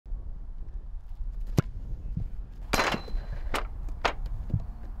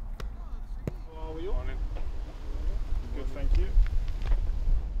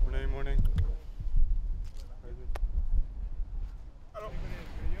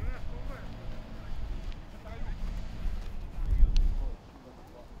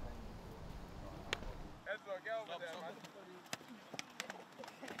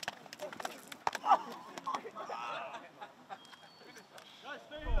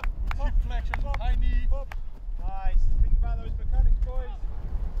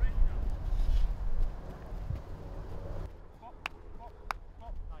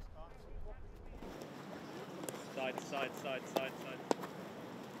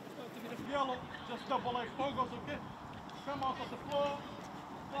just double leg focus, okay? Come out of the floor,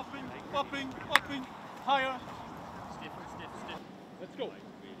 upping, higher. Stiff. Let's go.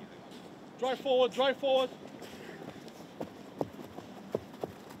 Drive forward. 2, 3,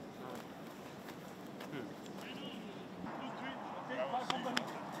 okay, back on the knee.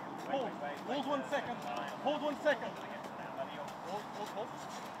 Hold 1 second. Hold 1 second. Hold.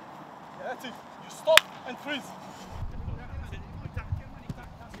 Yeah, that's it. You stop and freeze.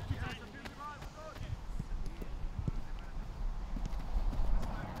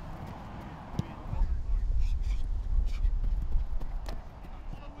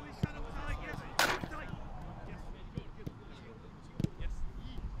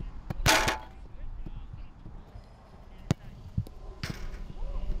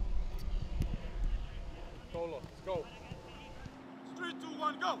 Let's go. 3, 2,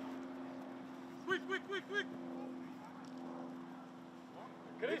 1, go. Quick.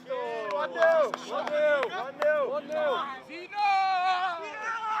 Cristo! 1-0.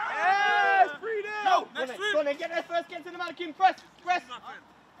 Yes, 3-0. Go on then, get there first, get to the mannequin, press.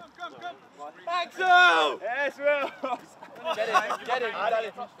 Come. Axel! Yes, Will. Get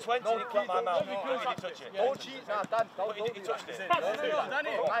it. 20 didn't clap my mouth. Did he touch it? Don't cheat. Nah, Dan, don't He touched it. Done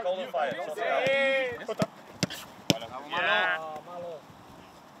it. Goal on fire. Yeah.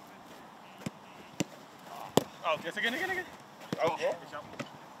 Oh, yes, again. Oh, what?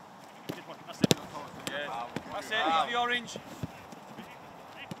 That's it. Yeah. That's it. Got the orange.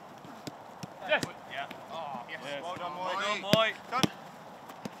 Yes. Yeah. Oh, yes. Well done, Moy. Done.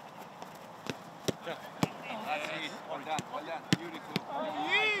 That's it. Well done. Beautiful.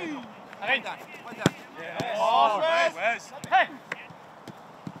 Well done. Yeah. Oh, Wes. Hey.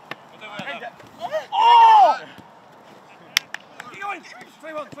 Oh! Keep going.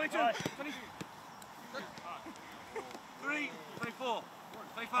 21, 22, 23, 24,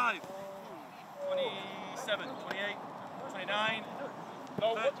 25, 27, 28, 29,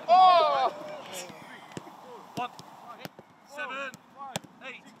 30, Oh! 1, 7,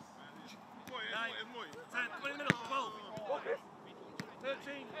 8, 9, 10, 20 minutes, 12,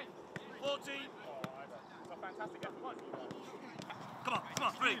 13, 14. Fantastic effort. Come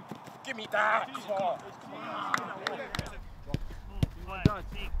on, 3. Give me that!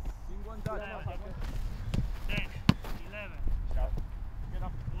 One done. 6, 7, 10, 11. Get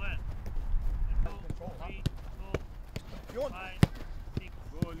up. 12, 13, 14, 5, 6.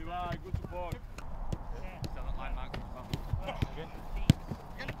 Good, Levi. Good support.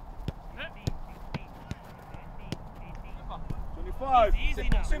 25. Easy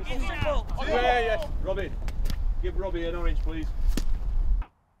now. Simple. Yeah, yes. Robin. Give Robbie an orange, please.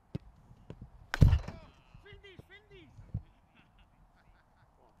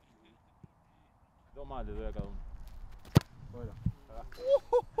 Don't mind the work, Alan.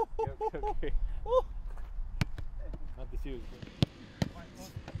 Okay. Not the shoes.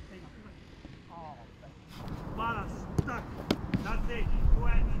 Balance. Stuck. That's it. Two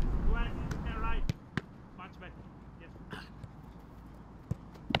hands. And right. Much better. Yes.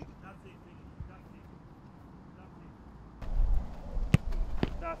 That's it.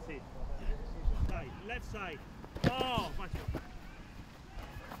 That's it. Side. Left side. Oh, much better.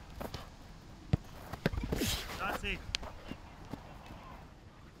 That's it.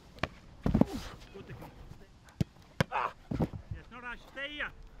 Good technique. Yes, no rush. Stay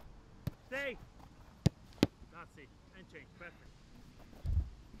here. Stay. That's it. And change. Perfect.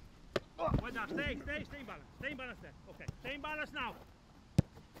 Well done. Stay in balance. Stay in balance there. Okay. Stay in balance now.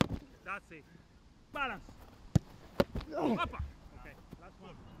 That's it. Balance. Upper. Okay. Last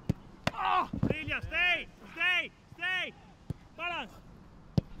one. Oh, brilliant. Stay. Balance.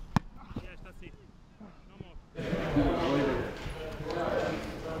 Yes, that's it. No more.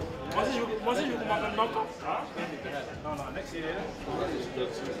 Was it knock off? No, next year.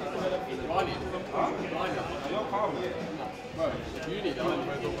 You're calm. You need to you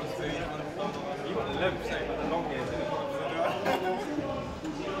got the left side, but the long hair.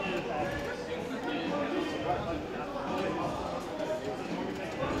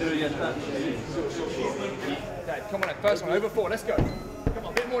 Come on, first one, over 4, let's go. Come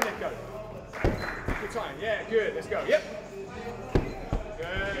on, a bit more, Nico. Good time, yeah, good, let's go. Yep.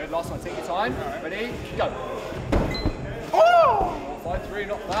 Good, last one, take your time. Ready, go. Oh! 5-3,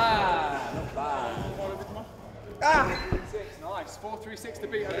 not bad. 6, nice. 4-3-6 to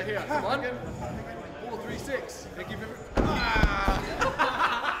beat over here. Come on. 4-3-6. They give him.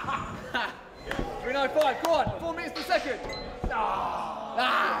 3-9-5. Go on. 4 meters per second.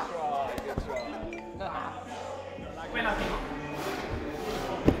 Good try.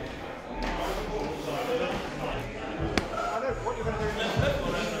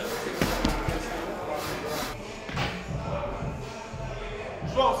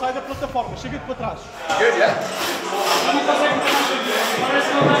 sai da plataforma, chega para trás. Good, yeah?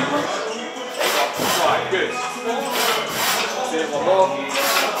 Right, good. See it one more.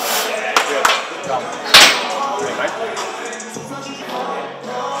 Good. Done. Okay, mate.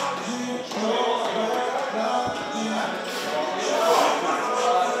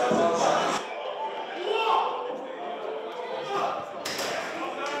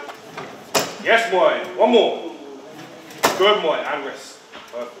 Yes, boy. One more. Good, boy. And wrist.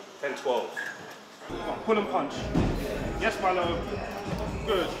 Perfect. 10-12. Come on, pull and punch. Yes, my love.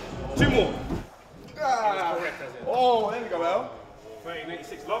 Good. 2 more. Ah. Oh, there we go, Al.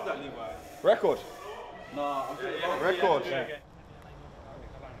 1386. Love that, Levi. Record. No, I'm Record.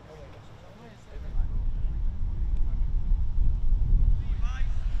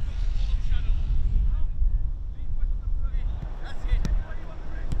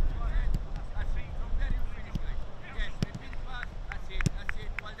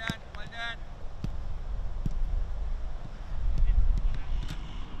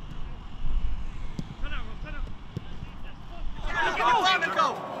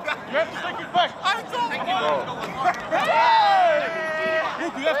 You have to take it back.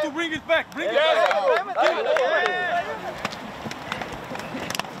 Look, you have to bring it back. Bring it back.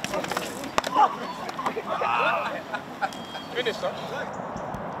 Finish, sir.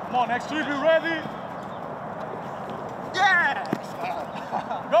 Come on, next 3, be ready. Yes!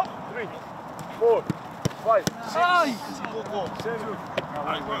 Go. 3, 4, 5, 6, 7, 3, 4,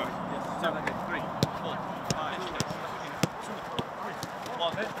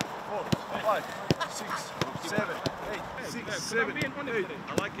 5, 5, 6, 7, 8, 6, 7, 8.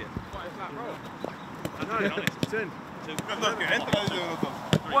 I like it. I know, 10.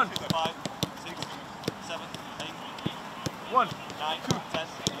 1, 5, 6, 7, 8, 1, 9, 2, 10,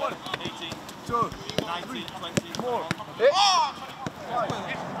 1, 18, 2, 19, 20, 4, 5,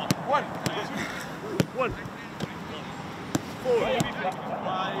 1, 1, 4, 5,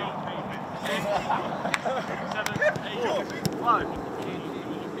 6, 7, 8, 5,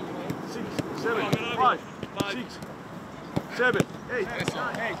 6, 7, 5, 6, 7, 8,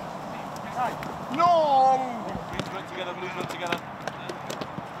 9, 8, 9. No! Blue together, blue together.